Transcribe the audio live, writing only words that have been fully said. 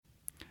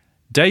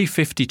Day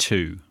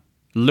 52.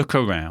 Look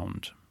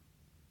around.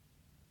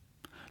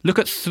 Look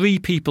at 3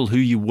 people who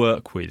you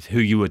work with, who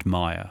you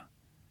admire,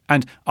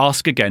 and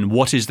ask again,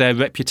 what is their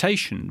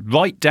reputation?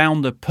 Write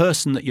down the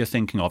person that you're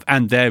thinking of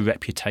and their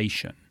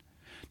reputation.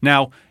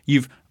 Now,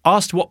 you've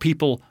asked what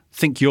people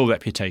think your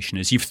reputation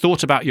is. You've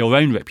thought about your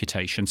own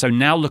reputation. So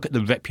now look at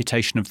the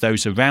reputation of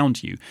those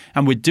around you.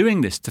 And we're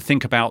doing this to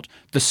think about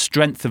the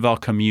strength of our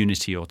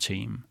community or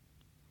team.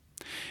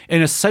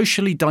 In a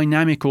socially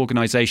dynamic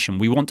organisation,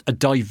 we want a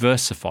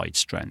diversified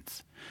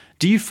strength.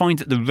 Do you find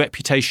that the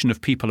reputation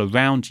of people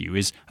around you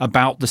is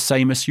about the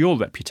same as your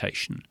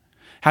reputation?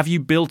 Have you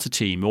built a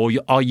team, or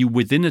are you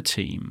within a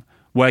team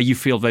where you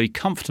feel very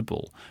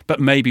comfortable, but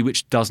maybe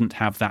which doesn't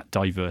have that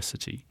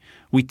diversity?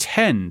 We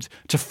tend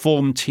to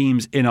form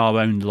teams in our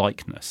own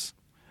likeness,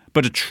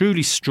 but a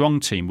truly strong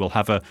team will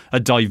have a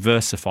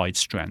diversified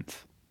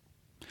strength.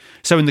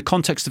 So in the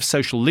context of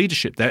social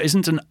leadership, there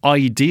isn't an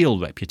ideal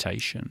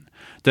reputation.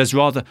 There's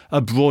rather a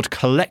broad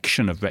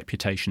collection of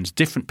reputations,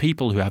 different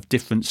people who have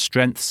different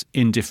strengths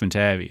in different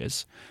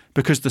areas,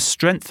 because the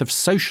strength of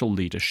social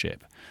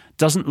leadership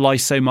doesn't lie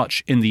so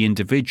much in the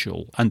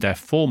individual and their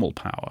formal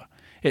power.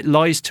 It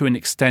lies to an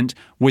extent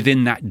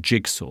within that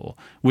jigsaw,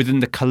 within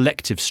the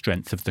collective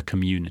strength of the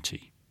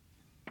community.